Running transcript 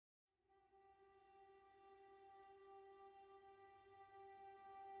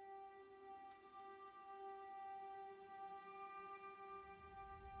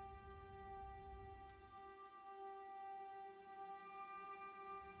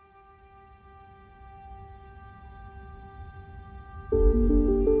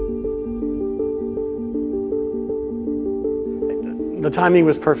The timing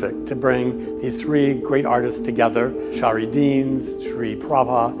was perfect to bring these three great artists together, Sari Dienes,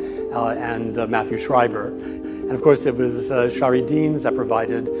 Prabha, and Matthew Schreiber. And of course it was Sari Dienes that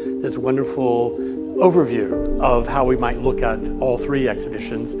provided this wonderful overview of how we might look at all three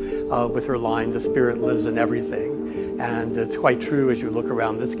exhibitions with her line, "The Spirit Lives in Everything." And it's quite true as you look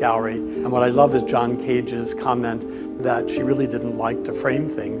around this gallery. And what I love is John Cage's comment that she really didn't like to frame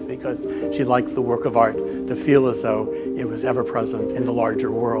things because she liked the work of art to feel as though it was ever present in the larger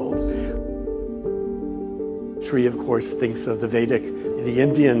world. Sri, of course, thinks of the Vedic, the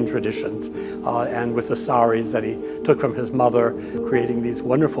Indian traditions, and with the saris that he took from his mother, creating these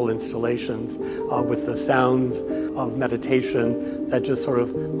wonderful installations with the sounds of meditation that just sort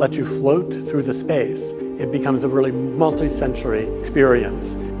of let you float through the space. It becomes a really multi-sensory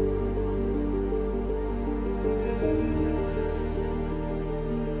experience.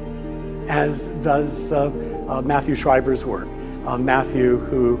 As does Matthew Schreiber's work. Matthew,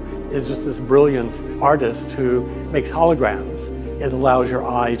 who is just this brilliant artist who makes holograms. It allows your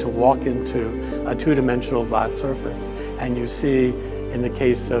eye to walk into a two-dimensional glass surface, and you see, in the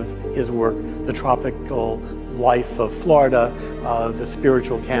case of his work, the tropical life of Florida, the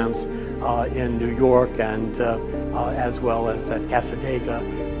spiritual camps in New York, and as well as at Casadega.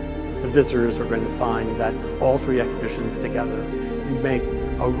 The visitors are going to find that all three exhibitions together make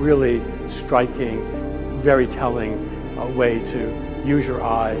a really striking, very telling way to use your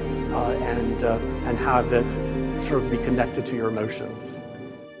eye and have it sort of be connected to your emotions.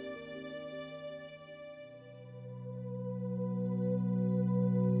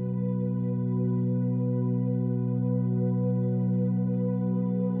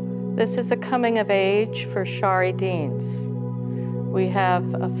 This is a coming of age for Sari Dienes. We have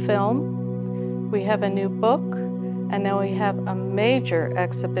a film, we have a new book, and now we have a major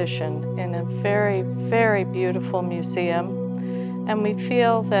exhibition in a very, very beautiful museum. And we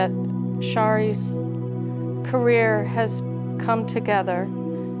feel that Sari's career has come together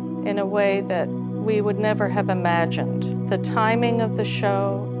in a way that we would never have imagined. The timing of the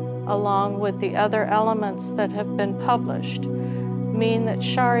show, along with the other elements that have been published, mean that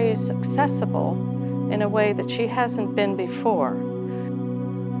Sari is accessible in a way that she hasn't been before.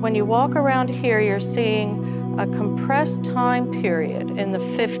 When you walk around here, you're seeing a compressed time period in the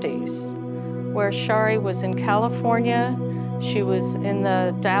 50s, where Sari was in California. She was in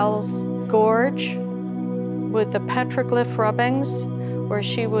the Dalles Gorge with the petroglyph rubbings, where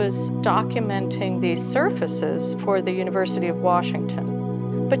she was documenting these surfaces for the University of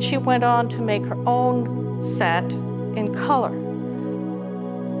Washington. But she went on to make her own set in color.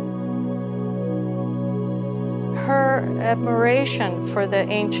 Her admiration for the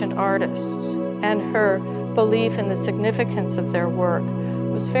ancient artists and her belief in the significance of their work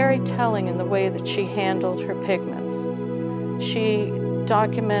was very telling in the way that she handled her pigments. She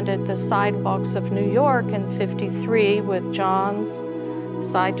documented the sidewalks of New York in '53 with Johns,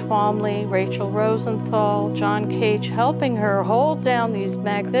 Cy Twomley, Rachel Rosenthal, John Cage helping her hold down these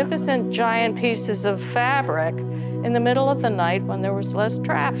magnificent giant pieces of fabric in the middle of the night when there was less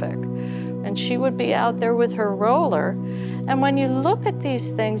traffic. And she would be out there with her roller. And when you look at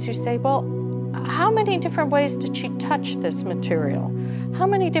these things, you say, well, how many different ways did she touch this material? How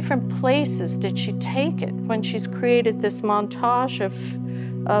many different places did she take it when she's created this montage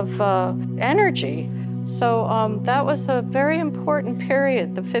of energy? So that was a very important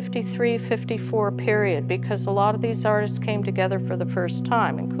period, the 53-54 period, because a lot of these artists came together for the first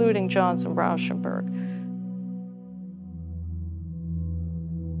time, including Johns and Rauschenberg.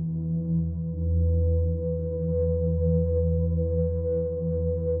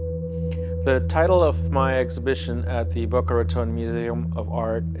 The title of my exhibition at the Boca Raton Museum of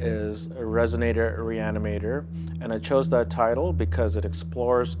Art is Resonator-Reanimator, and I chose that title because it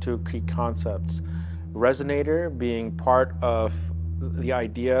explores two key concepts. Resonator being part of the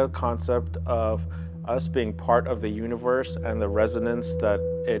idea, concept of us being part of the universe and the resonance that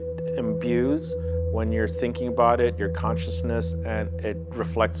it imbues when you're thinking about it, your consciousness, and it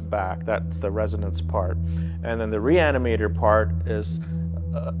reflects back. That's the resonance part. And then the reanimator part is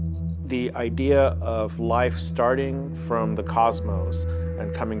the idea of life starting from the cosmos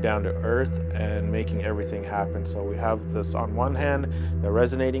and coming down to Earth and making everything happen. So we have this on one hand, the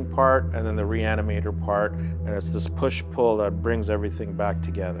resonating part, and then the reanimator part, and it's this push-pull that brings everything back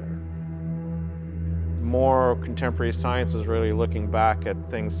together. More contemporary science is really looking back at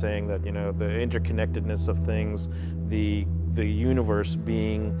things, saying that, you know, the interconnectedness of things, the universe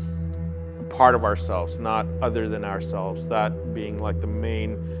being part of ourselves, not other than ourselves, that being like the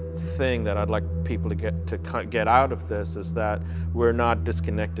main thing that I'd like people to get out of this, is that we're not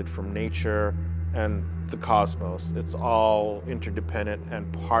disconnected from nature and the cosmos. It's all interdependent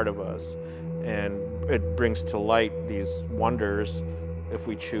and part of us, and it brings to light these wonders if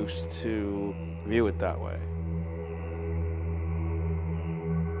we choose to view it that way.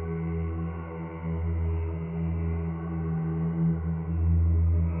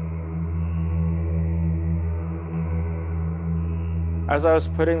 As I was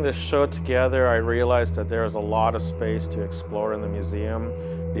putting this show together, I realized that there was a lot of space to explore in the museum.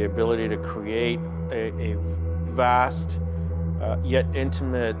 The ability to create a vast yet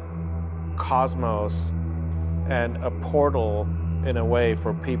intimate cosmos and a portal in a way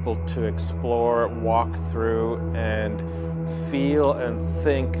for people to explore, walk through, and feel and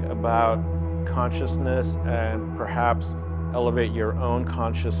think about consciousness, and perhaps elevate your own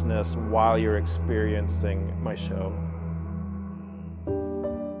consciousness while you're experiencing my show.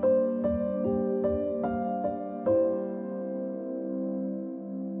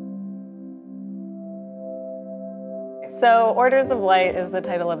 So Orders of Light is the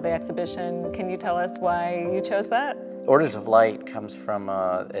title of the exhibition. Can you tell us why you chose that? Orders of Light comes from,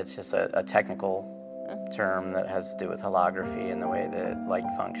 it's just a technical term that has to do with holography and the way that light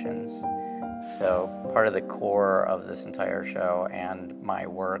functions. So part of the core of this entire show and my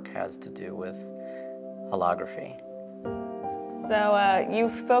work has to do with holography. So you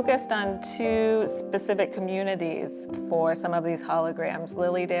focused on two specific communities for some of these holograms,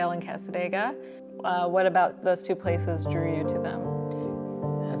 Lilydale and Cassadaga. What about those two places drew you to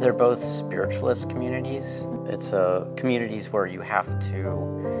them? They're both spiritualist communities. It's communities where you have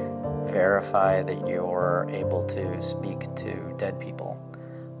to verify that you're able to speak to dead people.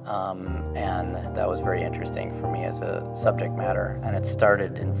 And that was very interesting for me as a subject matter. And it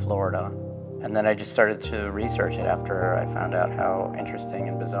started in Florida. And then I just started to research it after I found out how interesting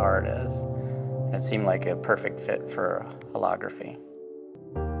and bizarre it is. And it seemed like a perfect fit for holography.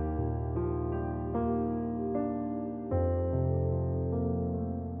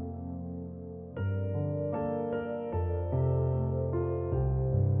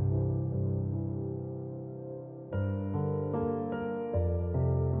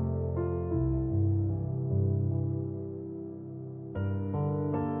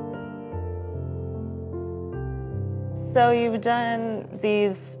 So you've done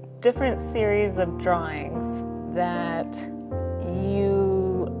these different series of drawings that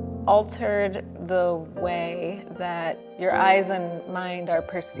you altered the way that your eyes and mind are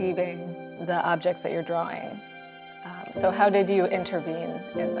perceiving the objects that you're drawing. So how did you intervene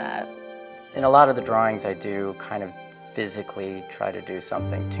in that? In a lot of the drawings I do kind of physically try to do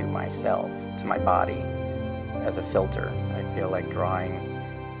something to myself, to my body, as a filter. I feel like drawing,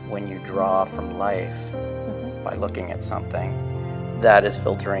 when you draw from life, by looking at something, that is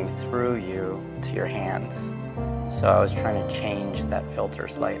filtering through you to your hands. So I was trying to change that filter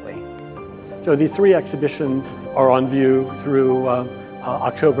slightly. So the three exhibitions are on view through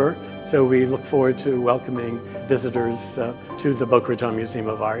October, so we look forward to welcoming visitors to the Boca Raton Museum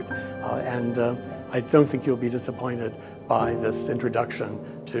of Art. And I don't think you'll be disappointed by this introduction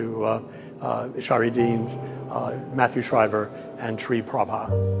to Sari Dienes, Matthew Schreiber, and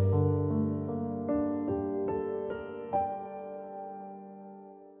Prabha.